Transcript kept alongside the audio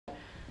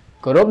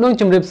គោរពនឹង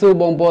ជម្រាបសួរ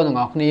បងប្អូនទាំង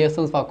អស់គ្នា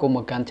សូមស្វាគមន៍ម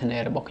កកាន់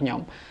Channel របស់ខ្ញុំ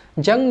អ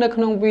ញ្ចឹងនៅ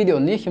ក្នុងវីដេ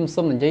អូនេះខ្ញុំ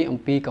សូមនិយាយអំ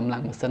ពីកម្លាំ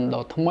ងម៉ាស៊ីន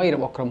ដ៏ថ្មីរ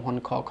បស់ក្រុមហ៊ុន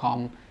Qualcomm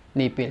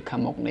នេះពេលខា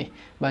ងមុខនេះ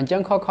បាទអញ្ចឹ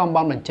ង Qualcomm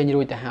បានបញ្ចេញ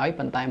រួចទៅហើយ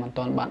ប៉ុន្តែមិន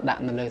ទាន់បានដា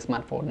ក់នៅលើ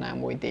smartphone ណា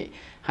មួយទេ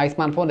ហើយ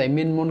smartphone ដែល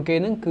មានមុនគេ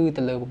ហ្នឹងគឺ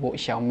ទៅលើពពួក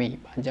Xiaomi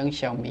បាទអញ្ចឹង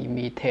Xiaomi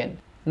Mi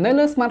 10 នៅ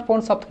លើ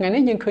smartphone សប្តាហ៍ថ្ងៃ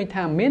នេះយើងឃើញ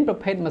ថាមានប្រ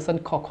ភេទម៉ាស៊ីន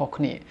ខុសៗ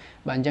គ្នា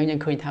បាទអញ្ចឹងយើង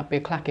ឃើញថាពេល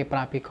ខ្លះគេប្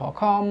រើពី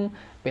Qualcomm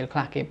ពេលខ្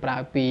លះគេប្រើ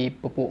ពី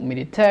ពពួក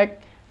MediaTek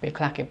ពេល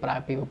ខ្លះគេប្រើ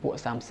ពីពពួក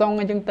Samsung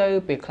អញ្ចឹងទៅ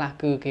ពេលខ្លះ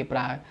គឺគេប្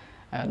រើ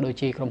ដូច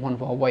ជាក្រុមហ៊ុន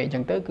Huawei អញ្ចឹ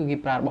ងទៅគឺគេ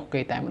ប្រើរបស់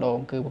គេតែម្ដង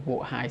គឺពពួក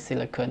High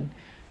Silicon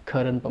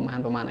current ប្រ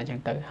មាណអញ្ចឹង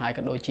ទៅហើយ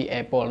ក៏ដូចជា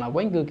Apple ណា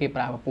វិញគឺគេ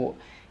ប្រើពពួក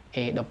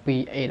A12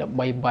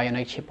 A13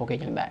 Bionic chip ពួកគេអ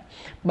ញ្ចឹងដែរ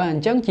បាទអ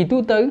ញ្ចឹងជាទូ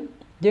ទៅ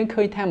យើង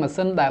ឃើញថាម៉ា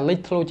ស៊ីនដែលលេច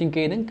ធ្លោជាង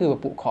គេហ្នឹងគឺព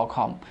ពួក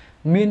Qualcomm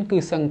មានគឺ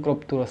សឹងគ្រ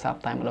ប់ទូរស័ព្ទ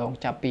តែម្ដង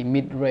ចាប់ពី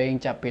mid range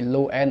ចាប់ពី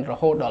low end រ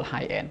ហូតដល់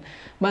high end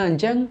បាទអ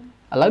ញ្ចឹង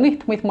ឥឡូវនេះ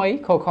ថ្មី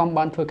Qualcomm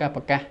បានធ្វើការ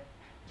ប្រកាស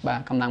បាទ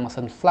កម្លាំងម៉ា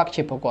ស៊ីន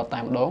flagship របស់គាត់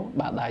តែម្ដង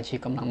បាទដែលជា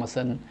កម្លាំងម៉ា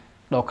ស៊ីន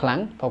ដ៏ខ្លាំង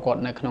របស់គាត់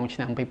នៅក្នុងឆ្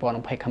នាំ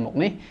2020ខាងមុខ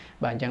នេះ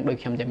បាទអញ្ចឹងដូច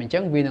ខ្ញុំតែអញ្ចឹ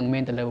ងវានឹងមា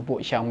នទៅលើពពួក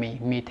Xiaomi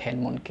Mi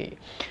 10 មុនគេ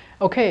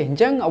អូខេអញ្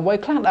ចឹងអ្វី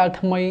ខ្លះដែល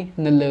ថ្មី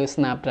នៅលើ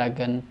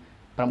Snapdragon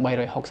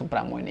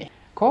 865មួយនេះ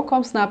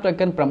Qualcomm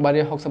Snapdragon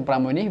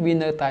 865មួយនេះវា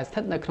នៅតែស្ថិ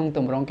តនៅក្នុងទ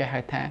ម្រង់គេហៅ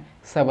ថា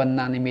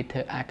 7nm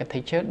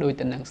architecture ដូច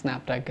ទៅនឹង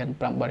Snapdragon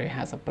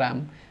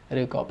 855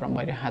ឬក៏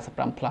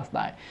855 Plus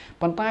ដែរ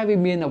ប៉ុន្តែវា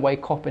មានអ្វី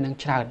ខុសពីនឹង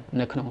ច្រើន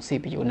នៅក្នុង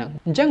CPU ហ្នឹង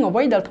អញ្ចឹងអ្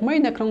វីដែលថ្មី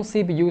នៅក្នុង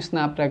CPU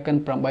Snapdragon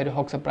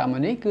 865មួ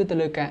យនេះគឺទៅ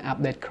លើការ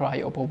update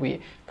kryo របស់វា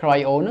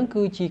kryo ហ្នឹង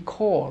គឺជា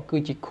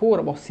core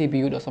របស់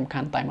CPU ដ៏សំខា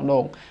ន់តែម្ដ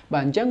ងបា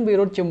ទអញ្ចឹងវា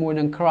រត់ជាមួយ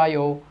នឹង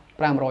kryo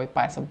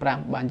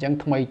 585បាទអញ្ចឹង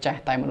ថ្មីចាស់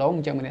តែម្ដងអ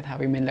ញ្ចឹងមានន័យថា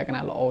វាមានលក្ខ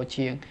ណៈល្អ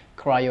ជាង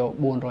kryo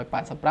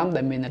 485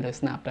ដែលមាននៅលើ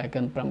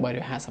Snapdragon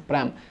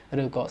 855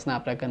ឬក៏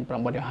Snapdragon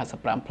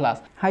 855 Plus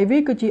ហើយវា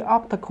គឺជា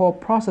optical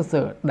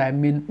processor ដែល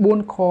មាន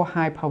4 core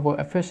high power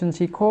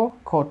efficiency core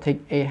Cortex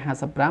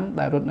A55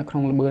 ដែលរត់នៅក្នុ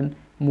ងល្បឿន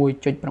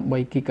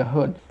 1.8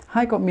 GHz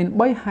ហើយក៏មាន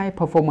3 high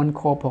performance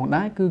core ផង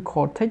ដែរគឺ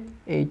Cortex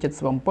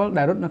A77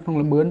 ដែលរត់នៅក្នុង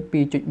ល្បឿន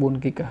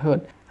 2.4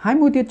 GHz ហើយ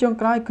មួយទៀតចុង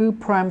ក្រោយគឺ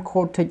Prime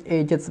Cortex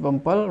A77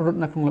 រត់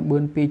នៅក្នុងល្បឿ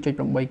ន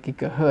 2.8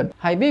 GHz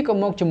ហើយវាក៏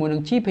មកជាមួយនឹ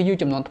ង GPU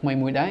ចំនួនថ្មី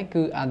មួយដែរ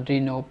គឺ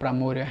Adreno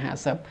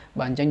 650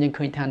បាទអញ្ចឹងយើង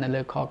ឃើញថានៅ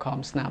លើ Qualcomm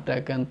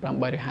Snapdragon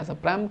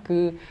 855គឺ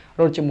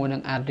រត់ជាមួយនឹ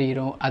ង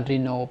Adreno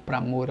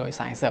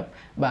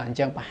 640បាទអញ្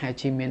ចឹងប្រហែល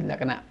ជាមានល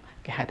ក្ខណៈ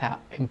គេហៅថា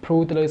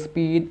improve ទៅលើ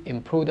speed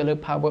improve ទៅលើ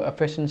power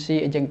efficiency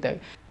អញ្ចឹងទៅ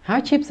ហើ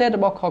យ chipset រ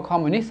បស់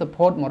Qualcomm នេះ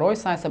support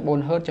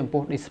 144Hz ចំ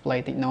ពោះ display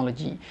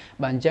technology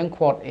បាទអញ្ចឹង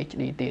Quad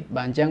HD ទៀត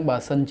បាទអញ្ចឹងបើ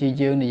សិនជា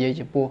យើងនិយាយ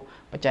ចំពោះ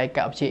បច្ចេក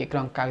វិទ្យាអេក្រ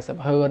ង់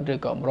 90Hz ឬ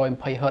ក៏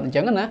 120Hz អញ្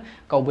ចឹងណា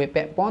ក៏វា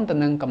ពាក់ព័ន្ធទៅ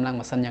នឹងកម្លាំង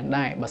ម៉ាស៊ីនយ៉ាង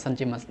ដែរបើសិន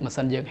ជាម៉ា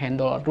ស៊ីនយើង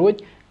handle អត់រួច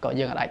ក៏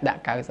យើងអាចដា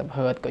ក់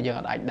 90Hz ក៏យើង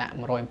អាចដាក់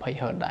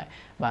 120Hz ដែរ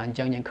បាទអញ្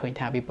ចឹងយើងឃើញ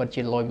ថាវាពិត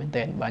ជាលយមែន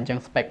ទែនបាទអញ្ចឹង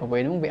spec របស់វា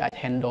នោះវាអាច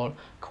handle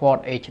Quad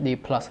HD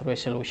plus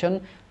resolution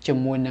ជា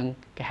មួយនឹង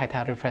គេហៅថា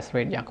refresh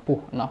rate យ៉ាងខ្ព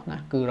ស់ណោះណា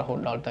គឺរហូត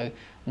ដល់ទៅ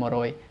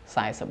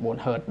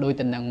 144Hz ដូច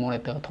ទៅនឹង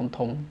monitor ធំ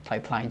ថ្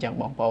លៃអញ្ចឹង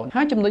បងប្អូន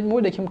ហើយចំណុចមួយ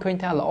ដែលខ្ញុំឃើញ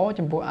ថាល្អ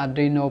ចំពោះ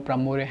Adreno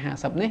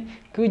 650នេះ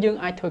គឺយើង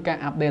អាចធ្វើការ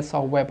update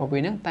software របស់វា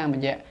នឹងតាមរ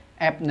យៈ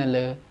app នៅ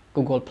លើ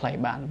Google Play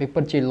បានវាពិ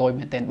តជាលយ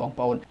មែនទែនបង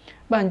ប្អូន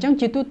បាទអញ្ចឹង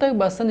ជាទូទៅ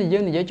បើសិនជាយើ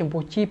ងនិយាយចំ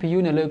ពោះ GPU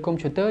នៅលើ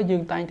computer យើ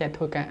ងតែងតែ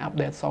ធ្វើការ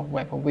update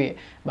software របស់វា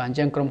បាទអញ្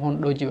ចឹងក្រុមហ៊ុន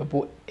ដូចជាពួ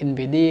ក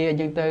Nvidia អញ្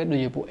ចឹងទៅដូច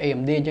ជាពួក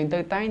AMD អញ្ចឹងទៅ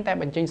តែងតែ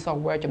បញ្ចេញ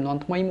software ចំនួន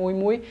ថ្មី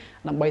មួយ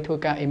ដើម្បីធ្វើ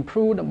ការ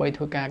improve ដើម្បី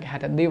ធ្វើការគេហៅ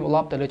ថា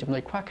develop ទៅលើចំណុ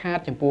ចខ្វះខាត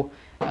ចំពោះ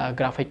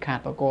graphic card រ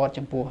បស់គាត់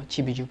ចំពោះ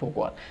GPU របស់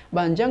គាត់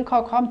បាទអញ្ចឹង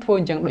Qualcomm ធ្វើ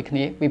អញ្ចឹងដូចគ្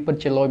នាវាពិត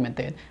ជាលយមែន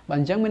ទែនបាទ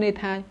អញ្ចឹងមានន័យ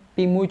ថា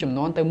ពីមួយចំ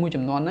នួនទៅមួយ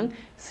ចំនួនហ្នឹង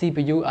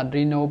CPU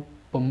Adreno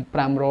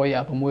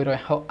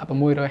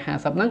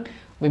 650ហ្នឹង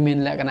វាមាន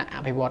លក្ខណៈអ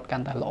ភិវឌ្ឍកា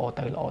ន់តែល្អ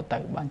ទៅ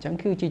បាទអញ្ចឹង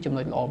គឺជាចំ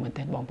ណុចល្អមែន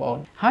ទែនបងប្អូន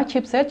ហើយ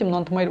chipset ចំនួ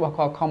នថ្មីរបស់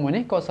Qualcomm មួយ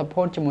នេះក៏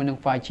support ជាមួយនឹង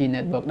 5G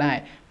network ដែរ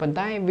ប៉ុន្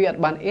តែវាអត់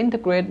បាន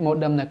integrate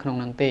modem នៅក្នុង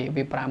ហ្នឹងទេ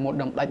វាប្រើ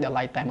modem ដាច់ដោយ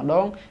ឡែកតែម្ដ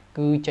ង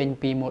គឺចេញ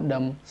ពី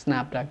modem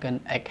Snapdragon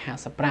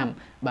X55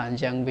 បាទអ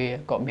ញ្ចឹងវា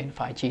ក៏មាន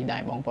 5G ដែ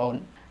របងប្អូន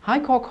ហើយ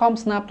Qualcomm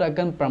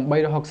Snapdragon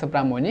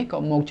 865មួយនេះក៏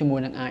មកជាមួយ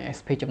នឹង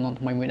ISP ចំនួន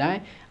ថ្មីមួយដែរ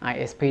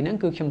ISP ហ្នឹង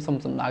គឺខ្ញុំសូម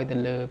សំដៅទៅ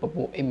លើព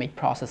ពួក image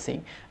processing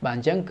បាទអ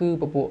ញ្ចឹងគឺ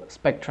ពពួក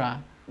Spectra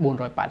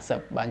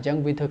 480បាទអញ្ចឹង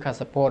វាធ្វើការ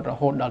support រ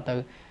ហូតដល់ទៅ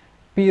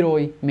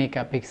200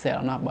 megapixel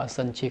ណាបើ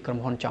សិនជាក្រុម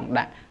ហ៊ុនចង់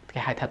ដាក់គេ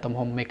ហៅថាទំ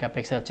ហំ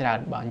megapixel ច្រើន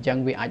បាទអញ្ចឹង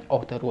វាអាចអូ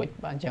សទៅរួច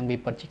បាទអញ្ចឹងវា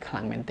ពិតជាខ្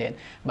លាំងមែនទែន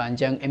បាទអ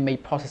ញ្ចឹង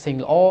image processing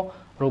ល្អ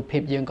រូបភា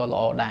ពយើងក៏ល្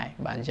អដែរ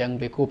បាទអញ្ចឹង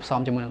វាគួបផ្សំ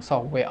ជាមួយនឹង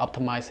software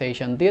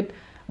optimization ទៀត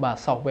បាទ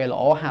software ល្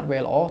អ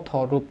hardware ល្អថ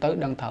តរូបទៅ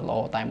ដឹងថាល្អ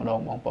តែម្ដង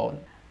បងប្អូន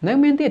នៅ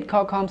មានទៀត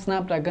Qualcomm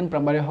Snapdragon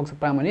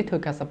 865មួយនេះធ្វើ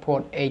ការ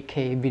support 8K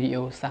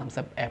video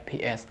 30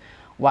 fps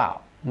wow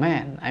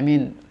man I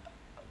mean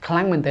ខ្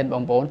លាំងមែនទែនប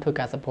ងប្អូនធ្វើ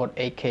ការ support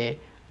 8K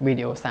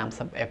video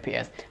 30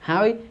 fps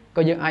ហើយ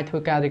ក៏យើងអាចធ្វើ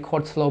ការ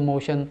record slow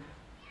motion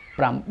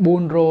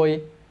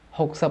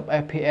 960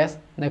 fps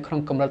នៅក្នុង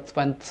កម្រិត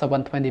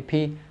 720p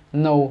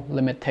no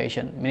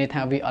limitation មានន័យ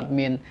ថាវាអត់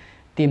មាន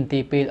ទី tìm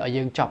tí pi ở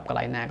dương chọc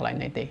cái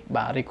này tí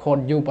bà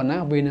record dù bà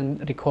ná vì nên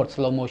record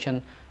slow motion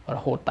rồi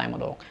hốt tay mà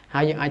đồ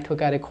hai dương ai thua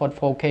cái record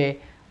 4K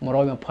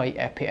 120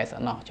 fps ở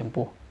nó chấm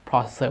pu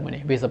processor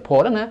này vì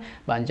support đó nè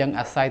bạn chân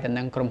assign từ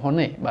năng cầm hôn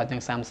này bạn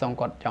chân Samsung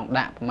còn chọn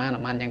đạp mà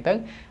làm ăn chẳng tới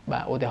bà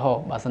ô tô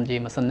hồ bà sân gì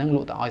mà sân năng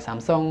lụ tại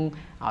Samsung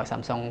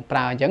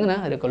Pro chẳng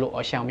nữa được có lụ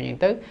ở Xiaomi chẳng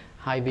tới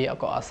hai vì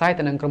có assign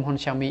từ năng cầm hôn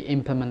Xiaomi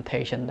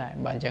implementation đây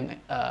bạn chân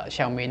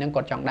Xiaomi năng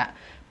còn chọn đạp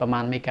ประมา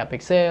ณ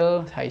megapixel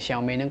ហើយ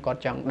Xiaomi នឹងគា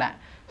ត់ចង់ដាក់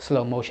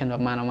slow motion ប្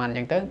រមាណអញ្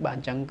ចឹងទៅបាទអ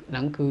ញ្ចឹងហ្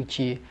នឹងគឺ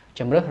ជា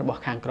ជំរើសរបស់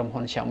ខាងក្រុម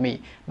ហ៊ុន Xiaomi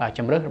បាទ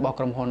ជំរើសរបស់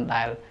ក្រុមហ៊ុន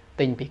ដែល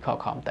ទិញពី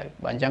Qualcomm ទៅ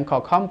បាទអញ្ចឹង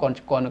Qualcomm គា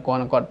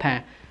ត់ថា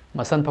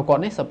ម៉ាស៊ីនប្រកប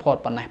នេះ support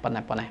ប៉ុណ្ណេះ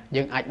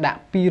យើងអាចដាក់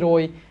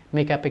200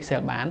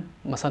 megapixel បាន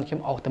ម៉ាស៊ីនខ្ញុំ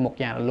អូសទៅមុខ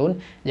យ៉ាងរលូន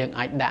យើង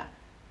អាចដាក់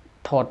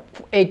ថត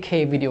 8K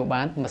video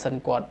បានម៉ាស៊ីន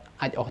គាត់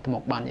អាចអូសទៅមុ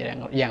ខបាន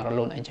យ៉ាងរ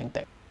លូនអញ្ចឹង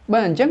ទៅបា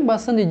ទអញ្ចឹងបើ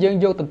សិនជាយើង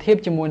យកទៅធៀប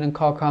ជាមួយនឹង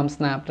Qualcomm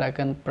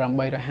Snapdragon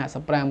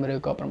 855 ឬ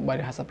ក៏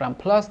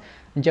 855 Plus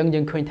អញ្ចឹងយើ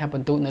ងឃើញថាប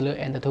ន្ទុកនៅលើ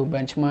End-to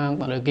benchmark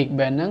នៅលើ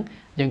Geekbench ហ្នឹង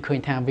យើងឃើញ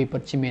ថាវាពិ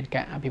តជាមាន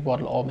ការអភិវឌ្ឍ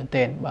ល្អមែន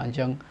ទែនបាទអញ្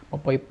ចឹង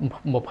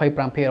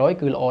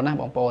 25% គឺល្អណាស់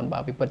បងប្អូនបា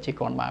ទវាពិតជា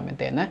គ្រាន់បើមែន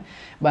ទែនណា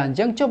បាទអញ្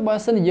ចឹងចុះបើ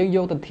សិនជាយើងយ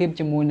កទៅធៀប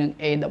ជាមួយនឹង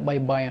A13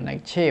 Bionic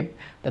chip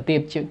ទៅ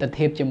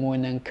ធៀបជាមួយ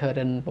នឹង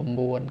Current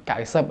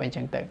 990 អញ្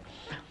ចឹងទៅ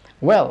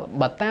Well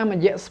បើតាមរ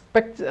យៈ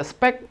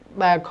spec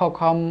ដែល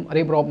Qualcomm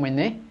រៀបរាប់មិញ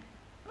នេះ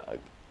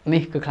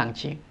គឺខ្លាំង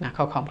ជាងណា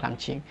Qualcomm ខ្លាំង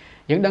ជាង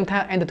យើងដឹងថា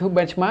End-to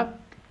benchmark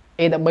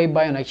A13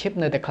 Bionic chip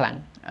នៅតែខ្លាំង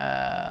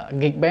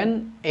Geekbench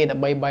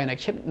A13 Bionic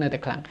chip នៅតែ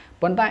ខ្លាំង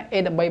ប៉ុន្តែ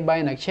A13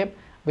 Bionic chip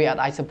វាអ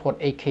ត់អាច support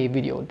 8K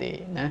video ទេ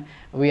ណា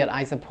វាអត់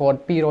អាច support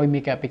 200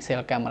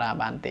 megapixel camera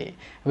បានទេ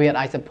វាអត់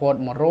អាច support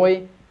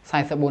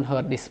 144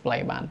 Hz display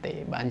បានទេ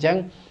បាទអញ្ចឹង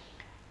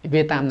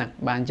វាតាមហ្នឹង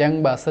បាទអញ្ចឹង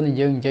បើសិនជា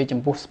យើងនិយាយចំ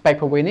ពោះ spec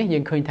ប្រវេនេះយើ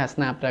ងឃើញថា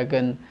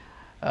Snapdragon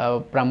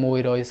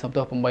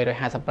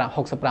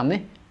 865 នេះ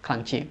ខ្លាំ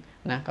ងជាង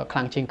ណាក៏ខ្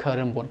លាំងជាង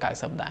Current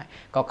 990ដែរ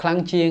ក៏ខ្លាំង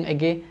ជាងអី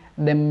គេ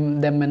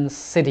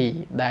Dimensity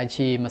ដែល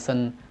ជាម៉ាស៊ីន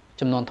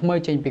ចំនួនថ្មី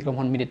ចេញពីក្រុម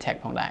ហ៊ុន MediaTek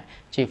ផងដែរ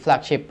ជា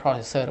flagship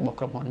processor របស់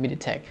ក្រុមហ៊ុន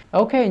MediaTek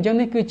អូខេអញ្ចឹង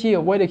នេះគឺជា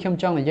អ្វីដែលខ្ញុំ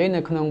ចង់និយាយ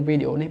នៅក្នុងវី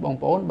ដេអូនេះបង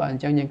ប្អូនបាទអ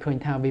ញ្ចឹងយើងឃើញ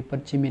ថាវាពិត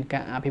ជាមានកា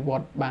រអភិវ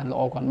ឌ្ឍបានល្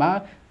អគាត់បើ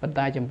ប៉ុន្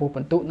តែចំពោះប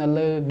ន្ទុកនៅ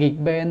លើ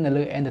Geekbench នៅ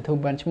លើ End-to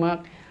benchmark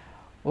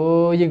អូ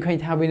យើងឃើញ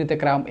ថាវានៅតែ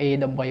ក្រោម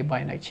A13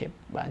 Bionic chip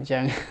បាទអញ្ចឹ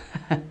ង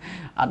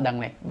អត់ដឹង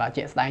នេះបាទ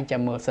ជាក់ស្ដែង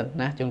ចាំមើលសិន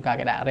ណាជួនកាល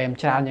គេដាក់ RAM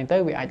ច្រើនអញ្ចឹងទៅ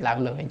វាអាចឡើង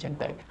លើអញ្ចឹង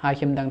ទៅហើយ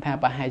ខ្ញុំដឹងថា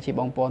ប្រហែលជា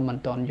បងប្អូនមិន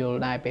ទាន់យល់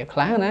ដែរពេលខ្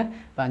លះណា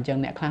បាទអញ្ចឹង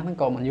អ្នកខ្លះហ្នឹង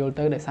ក៏មិនយល់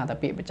ទៅដោយសារតែ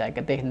ពាក្យបច្ចេក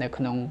ទេសនៅ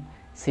ក្នុង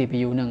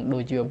CPU ហ្នឹងដូ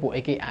ចជាពួក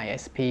អីគេ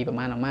ISP ប្រ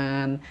មាណ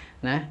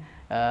ណា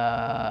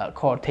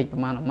Cortex ប្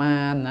រមាណ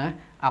ណា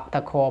Octa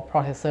core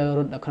processor រ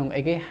ត់នៅក្នុង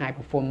អីគេ High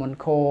performance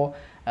core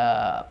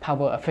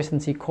power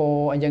efficiency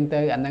core អញ្ចឹង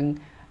ទៅអាហ្នឹង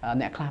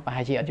អ្នកខ្លះប្រ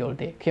ហែលជាអត់យល់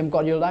ទេខ្ញុំក៏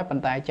យល់ដែរប៉ុ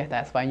ន្តែចេះតែ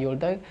ស្វែងយល់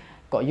ទៅ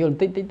ក៏យល់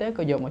តិចទៅ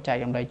ក៏យកមកចែក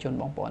ចម្លែកជូន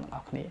បងប្អូនទាំងអ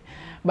ស់គ្នា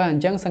បាទអ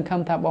ញ្ចឹងសង្ឃឹម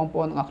ថាបងប្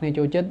អូនទាំងអស់គ្នា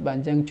ចូលចិត្តបាទអ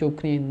ញ្ចឹងជួប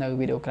គ្នានៅ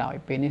វីដេអូក្រោយ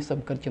ពេលនេះសូម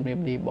គិតជម្រាប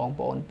លាបង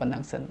ប្អូនប៉ុណ្ណឹ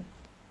ងសិន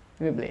ជ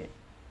ម្រាបលា